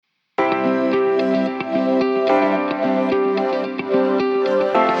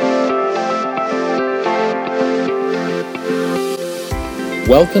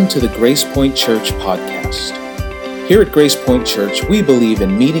Welcome to the Grace Point Church podcast. Here at Grace Point Church, we believe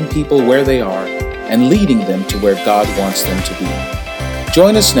in meeting people where they are and leading them to where God wants them to be.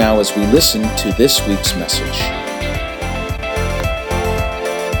 Join us now as we listen to this week's message.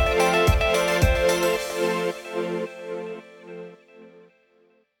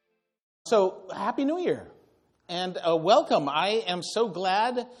 So, Happy New Year and welcome. I am so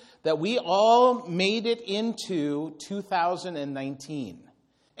glad that we all made it into 2019.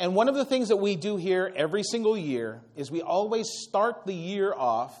 And one of the things that we do here every single year is we always start the year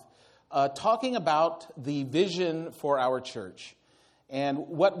off talking about the vision for our church and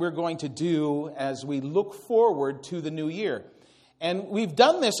what we're going to do as we look forward to the new year. And we've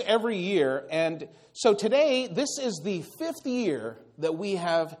done this every year, and so today, this is the 5th year that we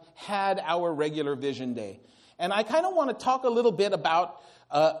have had our regular Vision Day. And I kind of want to talk a little bit about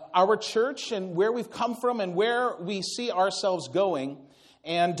our church and where we've come from and where we see ourselves going.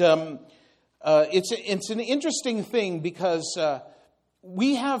 And it's an interesting thing because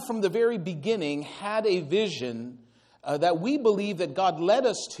we have from the very beginning had a vision that we believe that God led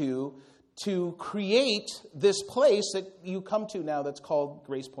us to create this place that you come to now that's called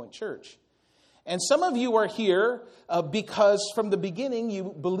Grace Point Church. And some of you are here because from the beginning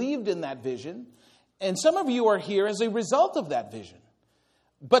you believed in that vision. And some of you are here as a result of that vision.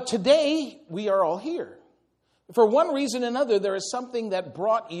 But today we are all here. For one reason or another, there is something that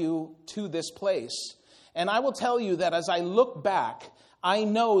brought you to this place. And I will tell you that as I look back, I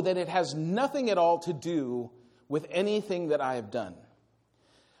know that it has nothing at all to do with anything that I have done.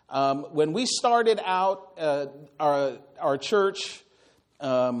 When we started out our church,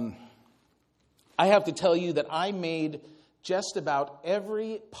 I have to tell you that I made just about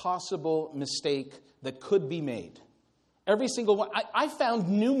every possible mistake that could be made. Every single one. I found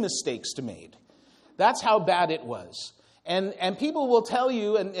new mistakes to make. That's how bad it was. And people will tell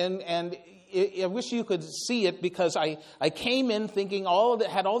you, and I wish you could see it, because I came in thinking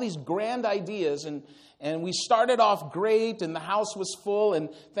had all these grand ideas, and we started off great, and the house was full, and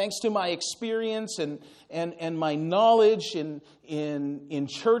thanks to my experience and my knowledge in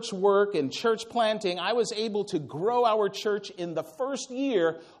church work and church planting, I was able to grow our church in the first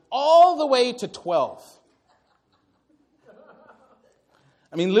year all the way to 12.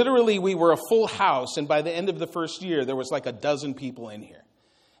 I mean, literally, we were a full house, and by the end of the first year, there was like a dozen people in here.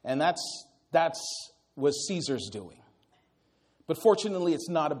 And that's was Caesar's doing. But fortunately, it's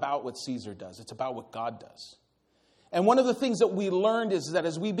not about what Caesar does. It's about what God does. And one of the things that we learned is that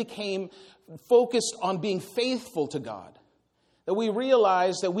as we became focused on being faithful to God, that we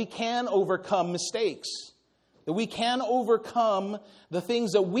realized that we can overcome mistakes, that we can overcome the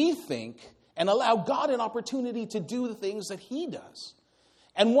things that we think and allow God an opportunity to do the things that He does.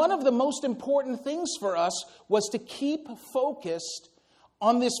 And one of the most important things for us was to keep focused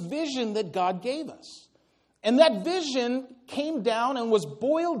on this vision that God gave us. And that vision came down and was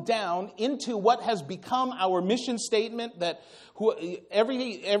boiled down into what has become our mission statement that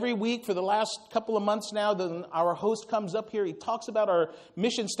every week for the last couple of months now, our host comes up here, he talks about our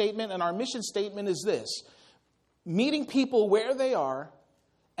mission statement, and our mission statement is this: meeting people where they are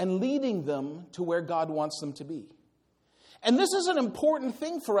and leading them to where God wants them to be. And this is an important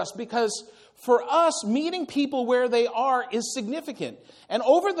thing for us because for us, meeting people where they are is significant. And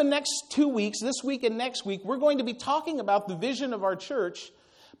over the next 2 weeks, this week and next week, we're going to be talking about the vision of our church,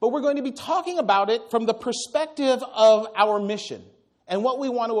 but we're going to be talking about it from the perspective of our mission and what we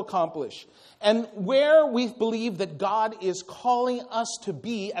want to accomplish and where we believe that God is calling us to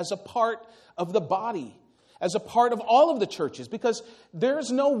be as a part of the body, as a part of all of the churches, because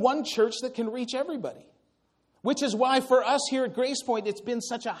there's no one church that can reach everybody. Which is why for us here at Grace Point, it's been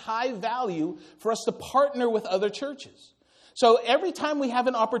such a high value for us to partner with other churches. So every time we have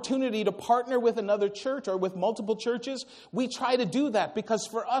an opportunity to partner with another church or with multiple churches, we try to do that, because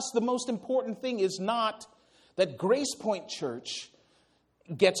for us the most important thing is not that Grace Point Church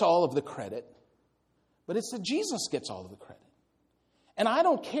gets all of the credit, but it's that Jesus gets all of the credit. And I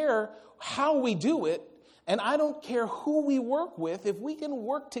don't care how we do it, and I don't care who we work with. If we can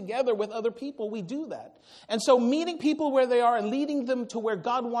work together with other people, we do that. And so meeting people where they are and leading them to where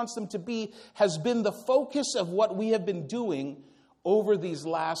God wants them to be has been the focus of what we have been doing over these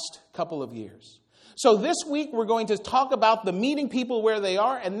last couple of years. So this week we're going to talk about the meeting people where they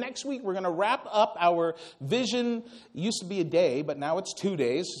are, and next week we're going to wrap up our vision. It used to be a day, but now it's 2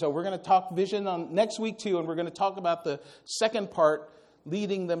 days. So we're going to talk vision on next week too, and we're going to talk about the second part,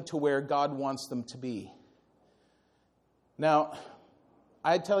 leading them to where God wants them to be. Now,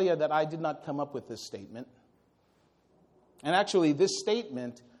 I tell you that I did not come up with this statement. And actually, this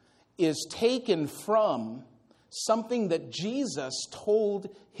statement is taken from something that Jesus told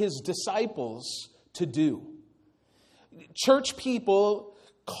his disciples to do. Church people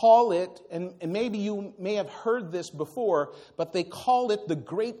call it, and maybe you may have heard this before, but they call it the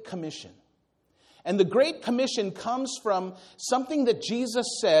Great Commission. And the Great Commission comes from something that Jesus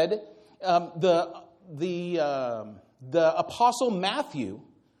said. The Apostle Matthew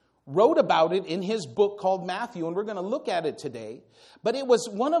wrote about it in his book called Matthew, and we're going to look at it today. But it was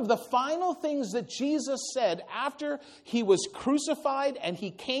one of the final things that Jesus said after he was crucified and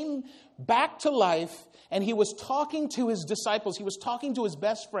he came back to life, and he was talking to his disciples, he was talking to his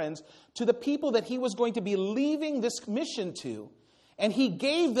best friends, to the people that he was going to be leaving this mission to, and he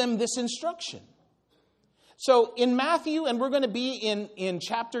gave them this instruction. So in Matthew, and we're going to be in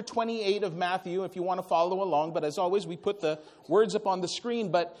chapter 28 of Matthew, if you want to follow along, but as always, we put the words up on the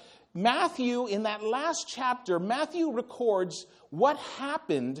screen. But Matthew, in that last chapter, Matthew records what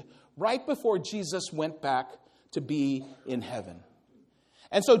happened right before Jesus went back to be in heaven.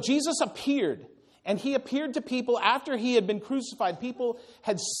 And so Jesus appeared, and he appeared to people after he had been crucified. People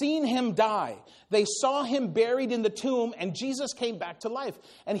had seen him die. They saw him buried in the tomb, and Jesus came back to life.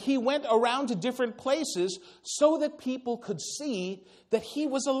 And he went around to different places so that people could see that he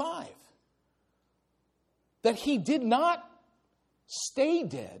was alive. That he did not stay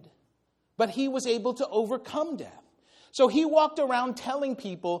dead, but he was able to overcome death. So he walked around telling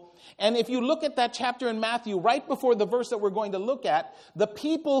people, and if you look at that chapter in Matthew, right before the verse that we're going to look at, the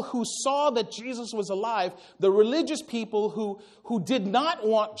people who saw that Jesus was alive, the religious people who did not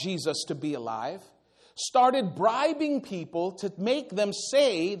want Jesus to be alive, started bribing people to make them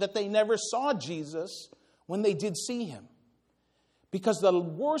say that they never saw Jesus when they did see him. Because the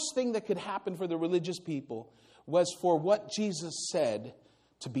worst thing that could happen for the religious people was for what Jesus said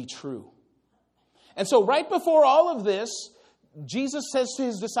to be true. And so right before all of this, Jesus says to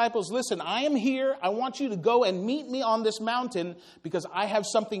his disciples, listen, I am here. I want you to go and meet me on this mountain because I have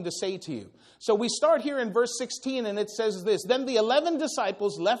something to say to you. So we start here in verse 16, and it says this: Then the 11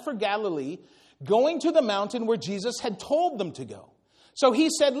 disciples left for Galilee, going to the mountain where Jesus had told them to go. So he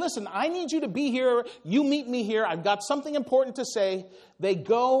said, listen, I need you to be here. You meet me here. I've got something important to say. They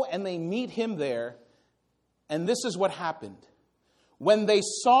go and they meet him there. And this is what happened. When they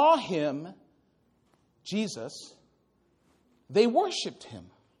saw him, Jesus, they worshiped him.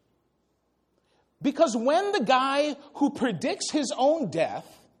 Because when the guy who predicts his own death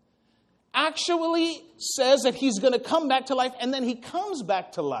actually says that he's going to come back to life, and then he comes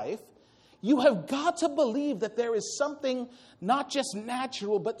back to life, you have got to believe that there is something not just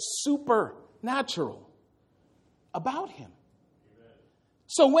natural, but supernatural about him.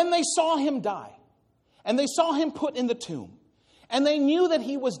 So when they saw him die, and they saw him put in the tomb, and they knew that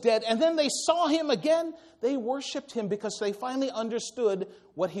he was dead, and then they saw him again, they worshiped him because they finally understood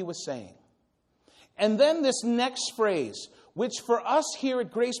what he was saying. And then this next phrase, which for us here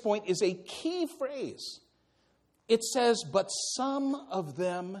at Grace Point is a key phrase. It says, but some of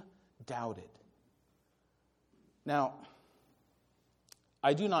them doubted. Now,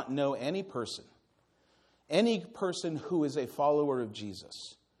 I do not know any person who is a follower of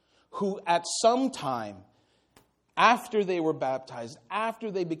Jesus, who at some time, after they were baptized,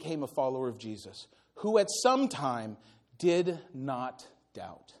 after they became a follower of Jesus, who at some time did not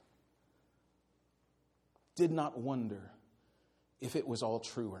doubt, did not wonder if it was all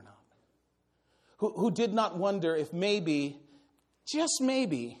true or not, who did not wonder if maybe, just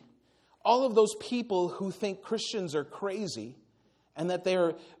maybe, all of those people who think Christians are crazy and that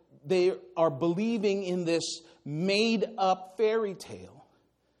they are believing in this made-up fairy tale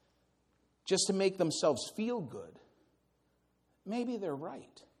just to make themselves feel good, maybe they're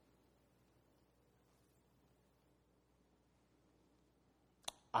right.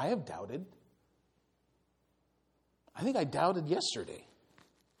 I have doubted. I think I doubted yesterday.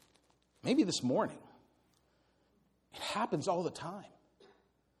 Maybe this morning. It happens all the time.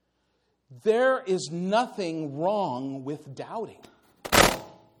 There is nothing wrong with doubting.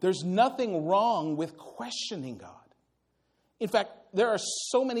 There's nothing wrong with questioning God. In fact, there are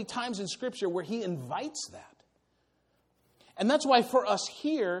so many times in Scripture where He invites that. And that's why for us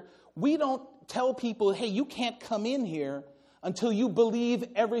here, we don't tell people, hey, you can't come in here until you believe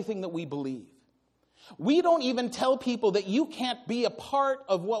everything that we believe. We don't even tell people that you can't be a part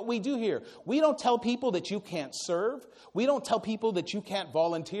of what we do here. We don't tell people that you can't serve. We don't tell people that you can't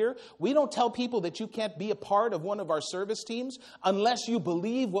volunteer. We don't tell people that you can't be a part of one of our service teams unless you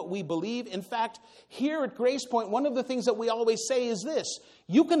believe what we believe. In fact, here at Grace Point, one of the things that we always say is this: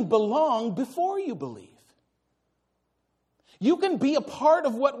 you can belong before you believe. You can be a part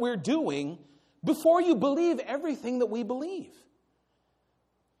of what we're doing before you believe everything that we believe.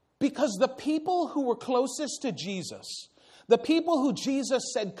 Because the people who were closest to Jesus, the people who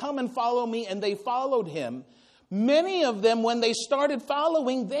Jesus said, come and follow me, and they followed him, many of them, when they started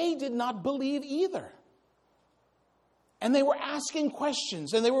following, they did not believe either. And they were asking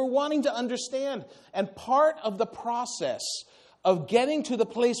questions, and they were wanting to understand. And part of the process of getting to the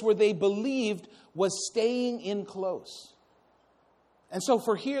place where they believed was staying in close. And so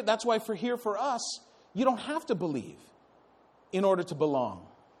that's why for us, you don't have to believe in order to belong.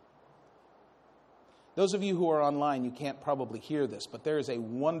 Those of you who are online, you can't probably hear this, but there is a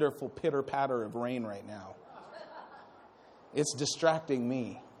wonderful pitter-patter of rain right now. It's distracting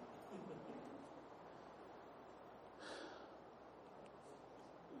me.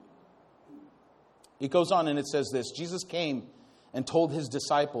 It goes on and it says this: Jesus came and told his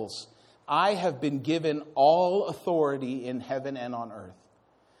disciples, I have been given all authority in heaven and on earth.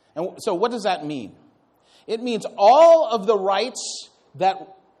 And so what does that mean? It means all of the rights that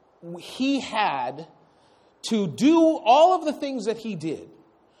he had to do all of the things that he did.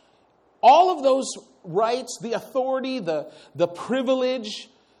 All of those rights, the authority, the privilege,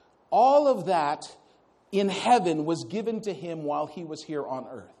 all of that in heaven was given to him while he was here on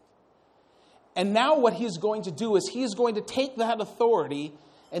earth. And now what he's going to do is he's going to take that authority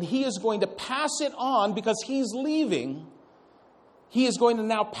and he is going to pass it on, because he's leaving. He is going to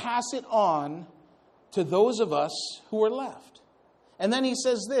now pass it on to those of us who are left. And then he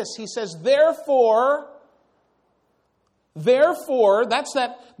says this, he says, therefore, that's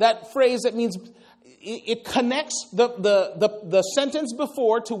that phrase that means it connects the sentence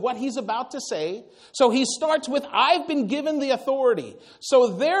before to what he's about to say. So he starts with, I've been given the authority. So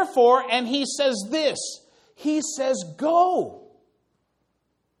therefore, and he says this, he says, go.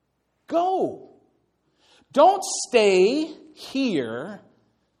 Go. Don't stay here.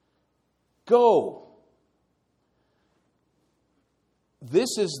 Go.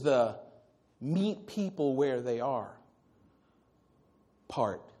 This is the meet people where they are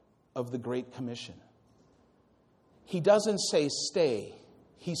part of the Great Commission. He doesn't say stay.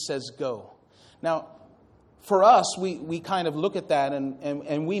 He says go. Now, for us, we kind of look at that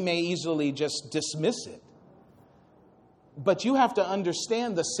and we may easily just dismiss it. But you have to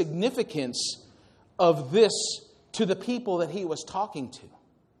understand the significance of this to the people that he was talking to.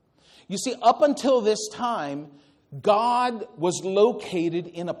 You see, up until this time, God was located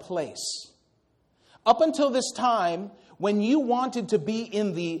in a place. Up until this time, when you wanted to be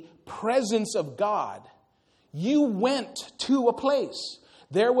in the presence of God, you went to a place.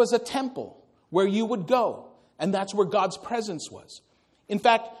 There was a temple where you would go, and that's where God's presence was. In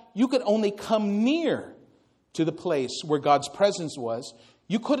fact, you could only come near to the place where God's presence was.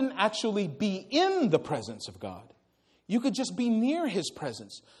 You couldn't actually be in the presence of God. You could just be near his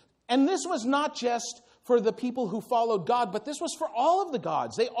presence. And this was not just for the people who followed God, but this was for all of the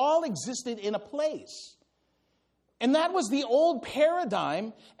gods. They all existed in a place. And that was the old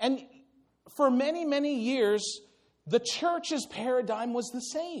paradigm. And for many, many years, the church's paradigm was the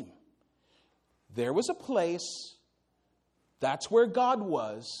same. There was a place. That's where God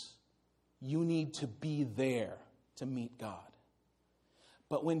was. You need to be there to meet God.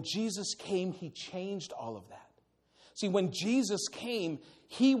 But when Jesus came, he changed all of that. See, when Jesus came,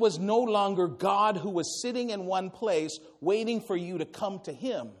 he was no longer God who was sitting in one place waiting for you to come to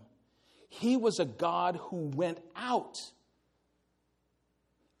him. He was a God who went out.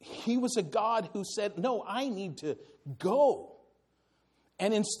 He was a God who said, no, I need to go.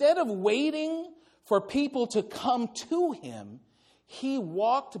 And instead of waiting for people to come to him, he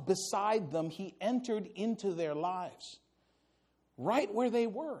walked beside them. He entered into their lives, right where they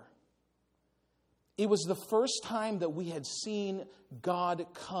were. It was the first time that we had seen God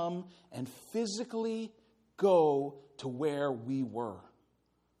come and physically go to where we were.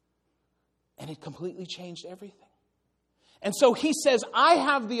 And it completely changed everything. And so he says, I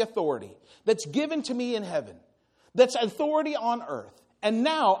have the authority that's given to me in heaven, that's authority on earth. And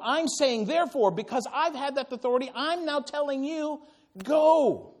now I'm saying, therefore, because I've had that authority, I'm now telling you,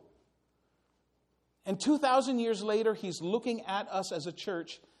 go. And 2,000 years later, he's looking at us as a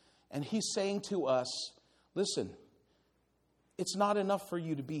church, and he's saying to us, listen, it's not enough for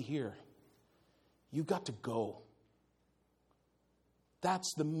you to be here. You've got to go.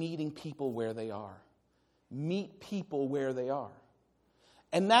 That's the meeting people where they are. Meet people where they are.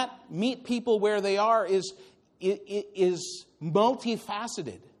 And that meet people where they are is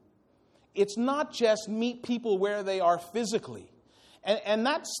multifaceted. It's not just meet people where they are physically. And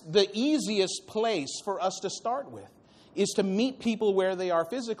that's the easiest place for us to start with, is to meet people where they are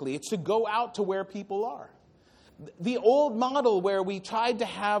physically. It's to go out to where people are. The old model where we tried to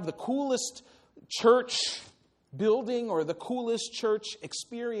have the coolest church building or the coolest church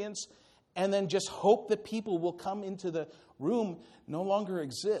experience and then just hope that people will come into the room no longer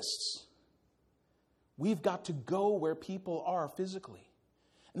exists. We've got to go where people are physically.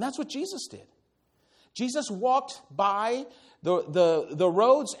 And that's what Jesus did. Jesus walked by the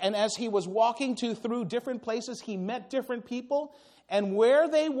roads, and as he was walking through different places, he met different people. And where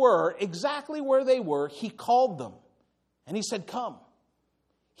they were, exactly where they were, he called them. And he said, come.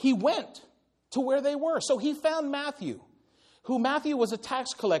 He went to where they were. So he found Matthew, Matthew was a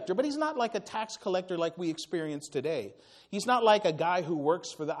tax collector, but he's not like a tax collector like we experience today. He's not like a guy who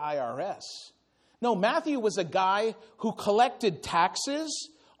works for the IRS. No, Matthew was a guy who collected taxes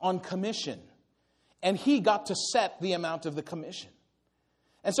on commission. And he got to set the amount of the commission.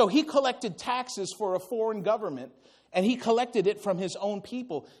 And so he collected taxes for a foreign government, and he collected it from his own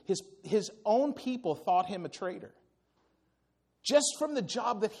people. His own people thought him a traitor. Just from the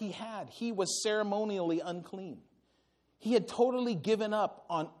job that he had, he was ceremonially unclean. He had totally given up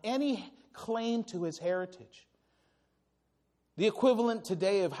on any claim to his heritage. The equivalent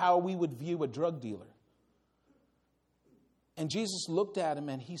today of how we would view a drug dealer. And Jesus looked at him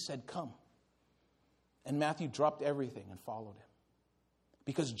and he said, come. And Matthew dropped everything and followed him.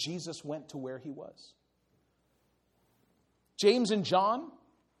 Because Jesus went to where he was. James and John,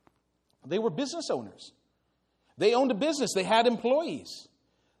 they were business owners. They owned a business. They had employees.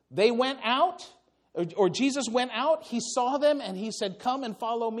 They went out, or Jesus went out. He saw them and he said, come and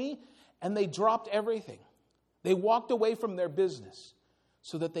follow me. And they dropped everything. They walked away from their business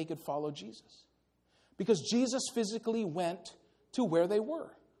so that they could follow Jesus. Because Jesus physically went to where they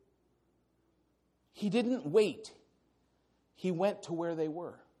were. He didn't wait. He went to where they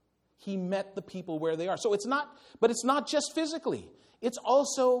were. He met the people where they are. So it's not just physically. It's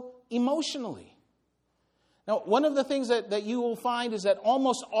also emotionally. Now, one of the things that you will find is that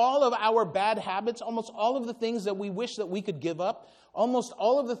almost all of our bad habits, almost all of the things that we wish that we could give up, almost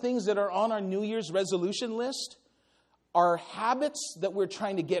all of the things that are on our New Year's resolution list are habits that we're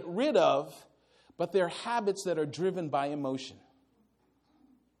trying to get rid of, but they're habits that are driven by emotion.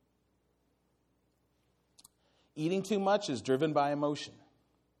 Eating too much is driven by emotion.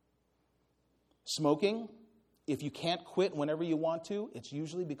 Smoking, if you can't quit whenever you want to, it's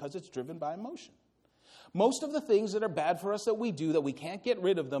usually because it's driven by emotion. Most of the things that are bad for us that we do, that we can't get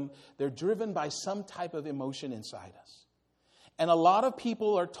rid of them, they're driven by some type of emotion inside us. And a lot of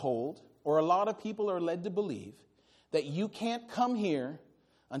people are told, or a lot of people are led to believe, that you can't come here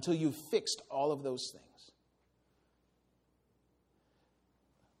until you've fixed all of those things.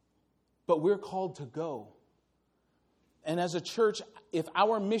 But we're called to go. And as a church, if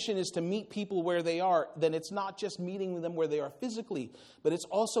our mission is to meet people where they are, then it's not just meeting them where they are physically, but it's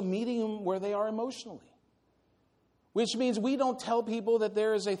also meeting them where they are emotionally. Which means we don't tell people that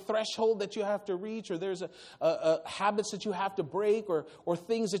there is a threshold that you have to reach, or there's a habits that you have to break, or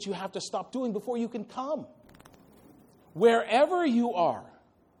things that you have to stop doing before you can come. Wherever you are,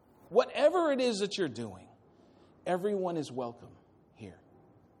 whatever it is that you're doing, everyone is welcome here.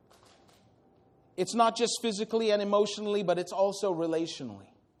 It's not just physically and emotionally, but it's also relationally.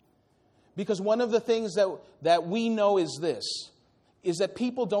 Because one of the things that we know is this, is that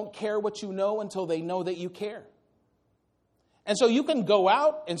people don't care what you know until they know that you care. And so you can go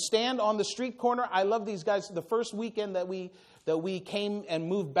out and stand on the street corner. I love these guys. The first weekend that we came and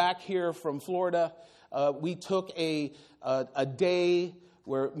moved back here from Florida, we took a day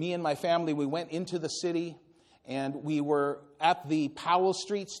where me and my family, we went into the city, and we were at the Powell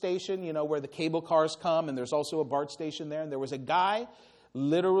Street station, where the cable cars come, and there's also a BART station there. And there was a guy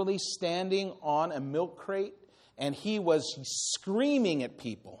literally standing on a milk crate, and he was screaming at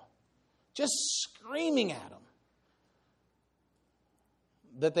people, just screaming at them,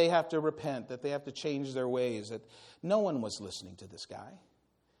 that they have to repent, that they have to change their ways, that no one was listening to this guy.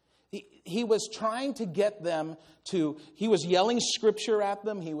 He was trying to get them he was yelling scripture at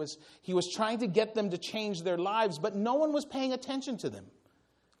them. He was trying to get them to change their lives, but no one was paying attention to them.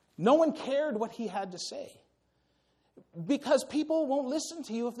 No one cared what he had to say. Because people won't listen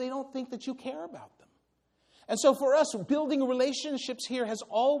to you if they don't think that you care about them. And so for us, building relationships here has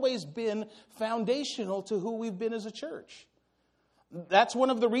always been foundational to who we've been as a church. That's one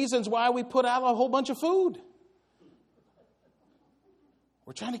of the reasons why we put out a whole bunch of food.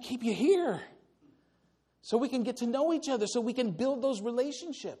 We're trying to keep you here so we can get to know each other, so we can build those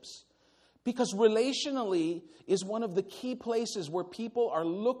relationships. Because relationally is one of the key places where people are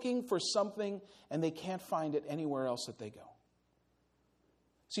looking for something and they can't find it anywhere else that they go.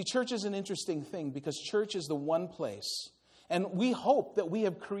 See, church is an interesting thing because church is the one place, and we hope that we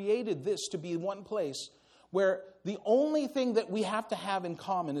have created this to be one place where the only thing that we have to have in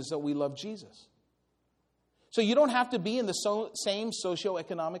common is that we love Jesus. So you don't have to be in the same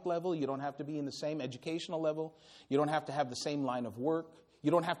socioeconomic level. You don't have to be in the same educational level. You don't have to have the same line of work. You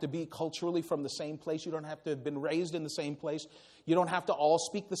don't have to be culturally from the same place. You don't have to have been raised in the same place. You don't have to all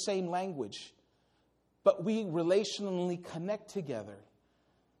speak the same language. But we relationally connect together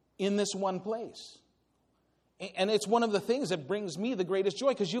in this one place. And it's one of the things that brings me the greatest joy,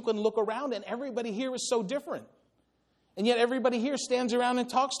 because you can look around and everybody here is so different. And yet everybody here stands around and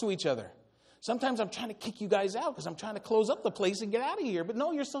talks to each other. Sometimes I'm trying to kick you guys out because I'm trying to close up the place and get out of here. But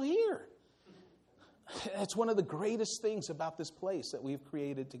no, you're still here. It's one of the greatest things about this place that we've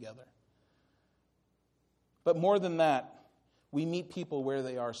created together. But more than that, we meet people where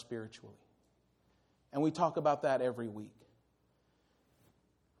they are spiritually. And we talk about that every week.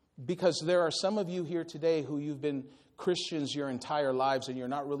 Because there are some of you here today who you've been Christians your entire lives and you're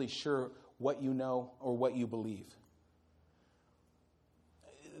not really sure what you know or what you believe.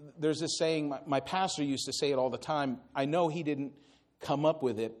 There's this saying, my pastor used to say it all the time. I know he didn't come up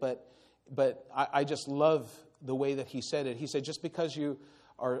with it, but I just love the way that he said it. He said, just because you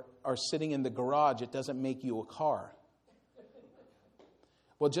are sitting in the garage, it doesn't make you a car.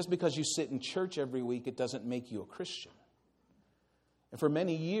 Well, just because you sit in church every week, it doesn't make you a Christian. And for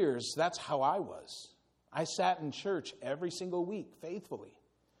many years, that's how I was. I sat in church every single week, faithfully.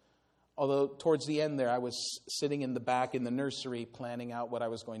 Although towards the end there, I was sitting in the back in the nursery planning out what I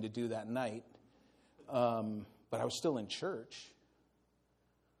was going to do that night. But I was still in church.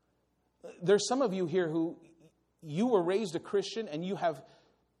 There's some of you here who you were raised a Christian and you have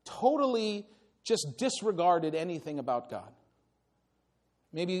totally just disregarded anything about God.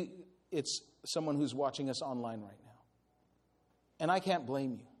 Maybe it's someone who's watching us online right now. And I can't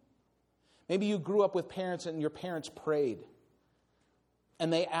blame you. Maybe you grew up with parents and your parents prayed.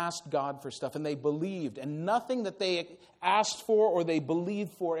 And they asked God for stuff and they believed. And nothing that they asked for or they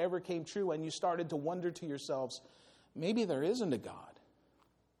believed for ever came true. And you started to wonder to yourselves, maybe there isn't a God.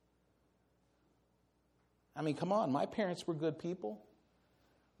 I mean, come on, my parents were good people.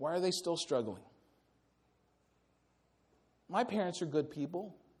 Why are they still struggling? My parents are good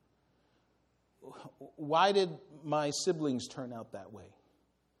people. Why did my siblings turn out that way?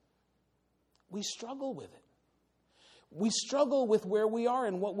 We struggle with it. We struggle with where we are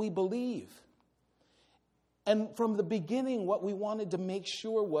and what we believe. And from the beginning, what we wanted to make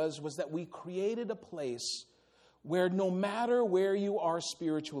sure was that we created a place where no matter where you are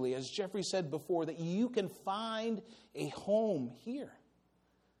spiritually, as Jeffrey said before, that you can find a home here.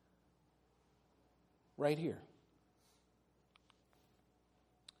 Right here.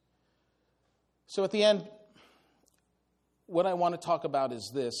 So at the end, what I want to talk about is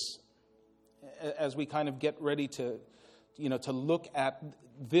this, as we kind of get ready to look at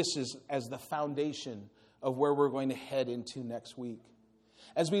this as the foundation of where we're going to head into next week.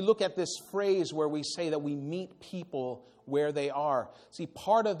 As we look at this phrase where we say that we meet people where they are. See,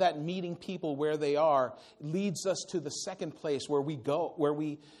 part of that meeting people where they are leads us to the second place where we go,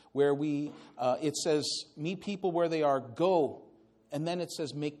 it says meet people where they are, go, and then it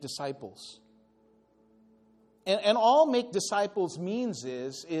says make disciples. And all make disciples means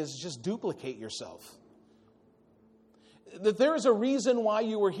is just duplicate yourself. That there is a reason why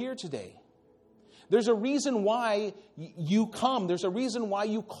you are here today. There's a reason why you come. There's a reason why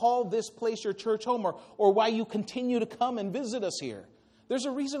you call this place your church home, or why you continue to come and visit us here. There's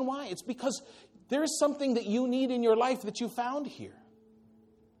a reason why. It's because there's something that you need in your life that you found here.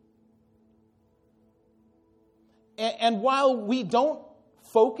 And while we don't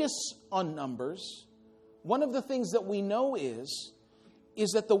focus on numbers, one of the things that we know is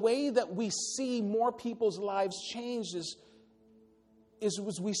that the way that we see more people's lives changed is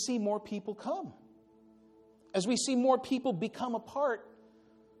as we see more people come. As we see more people become a part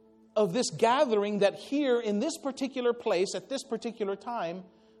of this gathering that here in this particular place, at this particular time,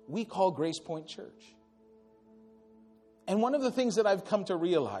 we call Grace Point Church. And one of the things that I've come to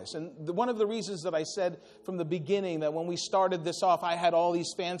realize, and one of the reasons that I said from the beginning that when we started this off, I had all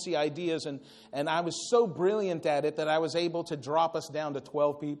these fancy ideas and I was so brilliant at it that I was able to drop us down to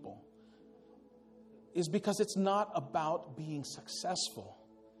 12 people, is because it's not about being successful.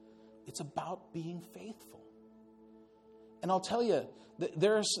 It's about being faithful. And I'll tell you,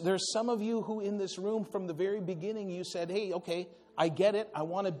 there's some of you who in this room from the very beginning, you said, hey, okay, I get it. I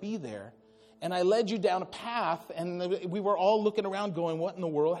want to be there. And I led you down a path, and we were all looking around going, what in the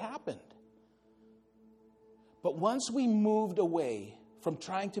world happened? But once we moved away from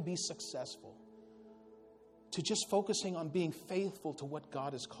trying to be successful to just focusing on being faithful to what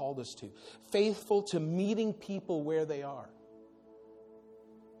God has called us to, faithful to meeting people where they are,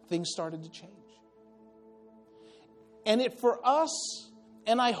 things started to change. And it for us,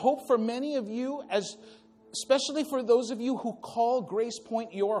 and I hope for many of you, as especially for those of you who call Grace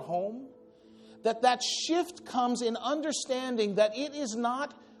Point your home, that shift comes in understanding that it is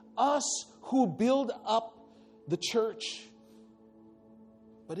not us who build up the church,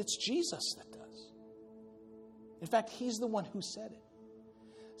 but it's Jesus that does. In fact, He's the one who said it.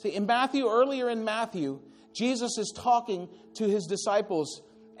 See, earlier in Matthew, Jesus is talking to His disciples,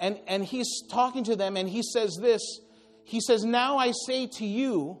 and He's talking to them, and He says this. He says, "Now I say to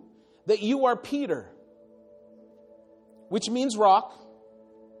you that you are Peter," which means rock.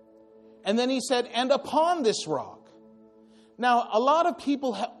 And then He said, "And upon this rock." Now, a lot of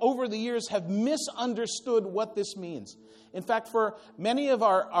people over the years have misunderstood what this means. In fact, for many of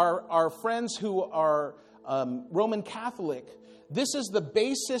our friends who are Roman Catholic, this is the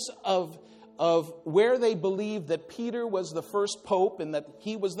basis of where they believe that Peter was the first pope and that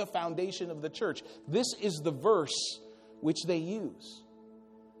he was the foundation of the church. This is the verse which they use.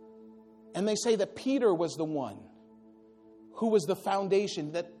 And they say that Peter was the one who was the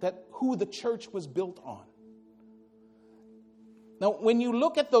foundation, that who the church was built on. Now, when you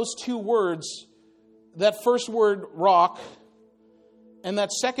look at those two words, that first word rock and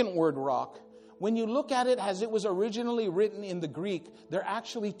that second word rock, when you look at it as it was originally written in the Greek, they're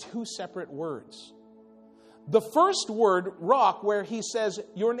actually two separate words. The first word, rock, where He says,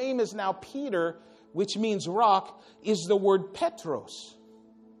 "Your name is now Peter," which means rock, is the word Petros,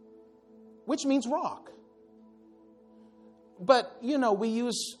 which means rock. But, we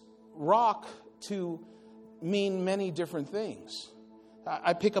use rock to mean many different things.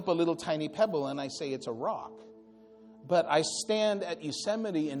 I pick up a little tiny pebble and I say it's a rock. But I stand at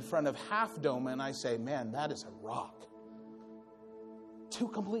Yosemite in front of Half Dome and I say, man, that is a rock. Two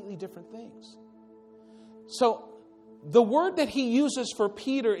completely different things. So the word that He uses for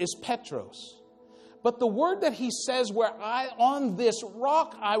Peter is Petros. But the word that He says, on this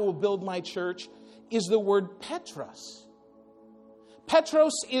rock I will build my church, is the word Petros.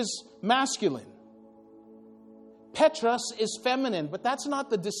 Petros is masculine. Petros is feminine, but that's not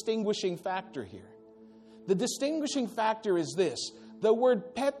the distinguishing factor here. The distinguishing factor is this. The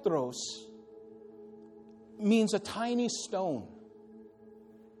word Petros means a tiny stone.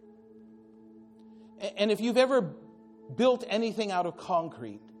 And if you've ever built anything out of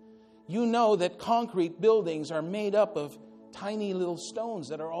concrete, you know that concrete buildings are made up of tiny little stones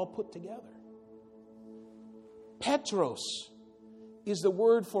that are all put together. Petros is the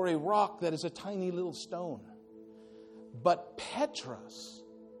word for a rock that is a tiny little stone. But Petros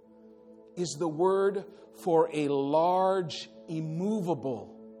is the word for a large,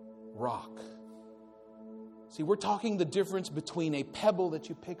 immovable rock. See, we're talking the difference between a pebble that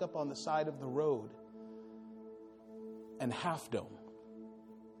you pick up on the side of the road and Half Dome.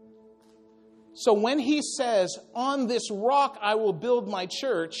 So when He says, "On this rock I will build my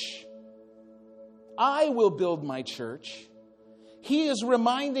church," I will build my church, He is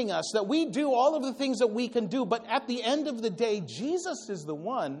reminding us that we do all of the things that we can do, but at the end of the day, Jesus is the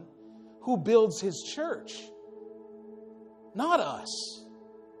one who builds His church, not us.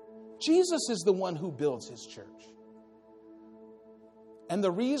 Jesus is the one who builds His church. And the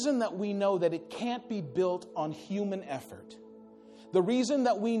reason that we know that it can't be built on human effort, the reason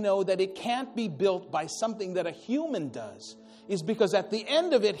that we know that it can't be built by something that a human does, is because at the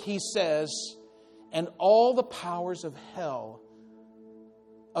end of it, He says, "And all the powers of hell."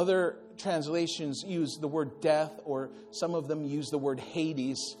 Other translations use the word death, or some of them use the word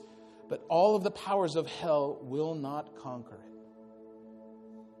Hades. But all of the powers of hell will not conquer it.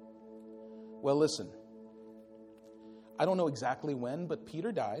 Well, listen. I don't know exactly when, but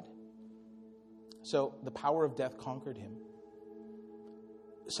Peter died. So the power of death conquered him.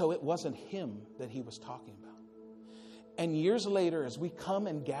 So it wasn't him that He was talking about. And years later, as we come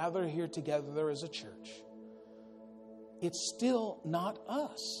and gather here together as a church, it's still not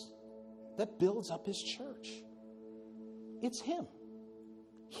us that builds up His church. It's Him.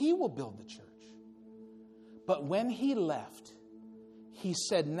 He will build the church. But when He left, He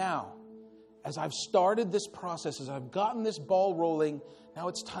said, "Now, as I've started this process, as I've gotten this ball rolling, now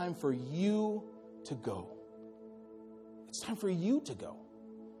it's time for you to go. It's time for you to go.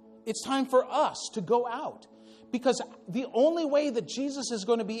 It's time for us to go out. Because the only way that Jesus is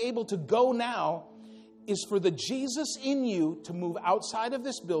going to be able to go now is for the Jesus in you to move outside of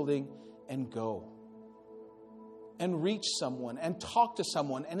this building and go. And reach someone, and talk to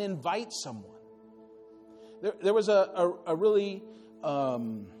someone, and invite someone." There was a really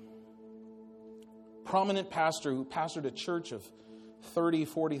prominent pastor who pastored a church of 30,000,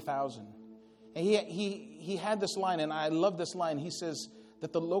 40,000. And he had this line, and I love this line. He says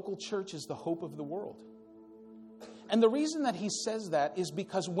that the local church is the hope of the world. And the reason that he says that is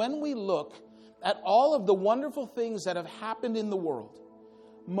because when we look at all of the wonderful things that have happened in the world,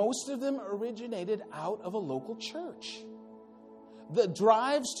 most of them originated out of a local church. The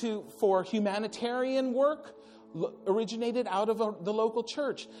drives for humanitarian work originated out of the local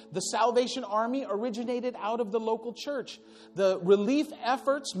church. The Salvation Army originated out of the local church. The relief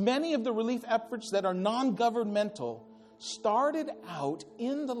efforts, many of the relief efforts that are non-governmental, started out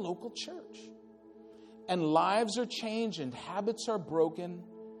in the local church. And lives are changed and habits are broken.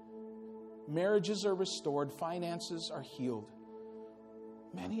 Marriages are restored. Finances are healed.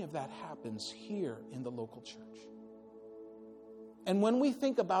 Many of that happens here in the local church. And when we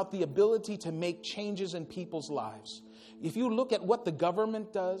think about the ability to make changes in people's lives, if you look at what the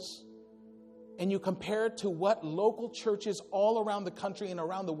government does and you compare it to what local churches all around the country and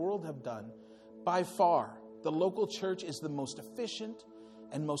around the world have done, by far, the local church is the most efficient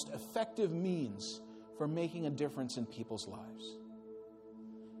and most effective means for making a difference in people's lives.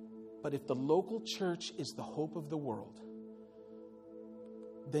 But if the local church is the hope of the world,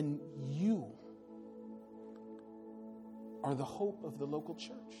 then you are the hope of the local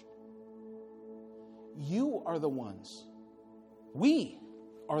church. You are the ones, we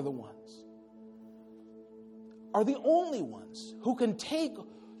are the ones, are the only ones who can take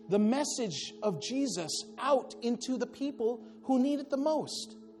the message of Jesus out into the people who need it the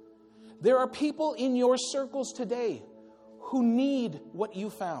most. There are people in your circles today who need what you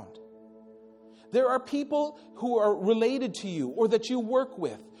found. There are people who are related to you or that you work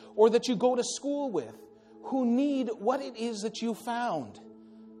with or that you go to school with who need what it is that you found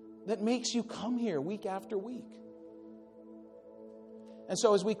that makes you come here week after week. And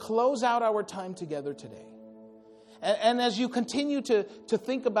so as we close out our time together today, and as you continue to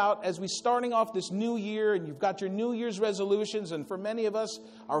think about, as we're starting off this new year, and you've got your New Year's resolutions, and for many of us,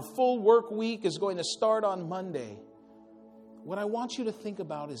 our full work week is going to start on Monday, what I want you to think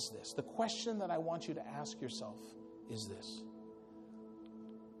about is this. The question that I want you to ask yourself is this: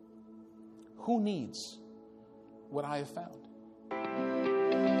 who needs what I have found?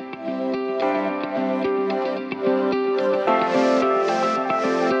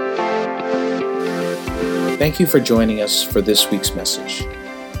 Thank you for joining us for this week's message.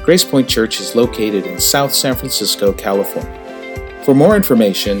 Grace Point Church is located in South San Francisco, California. For more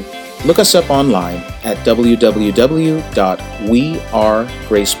information, look us up online at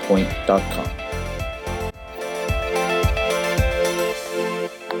www.wearegracepoint.com.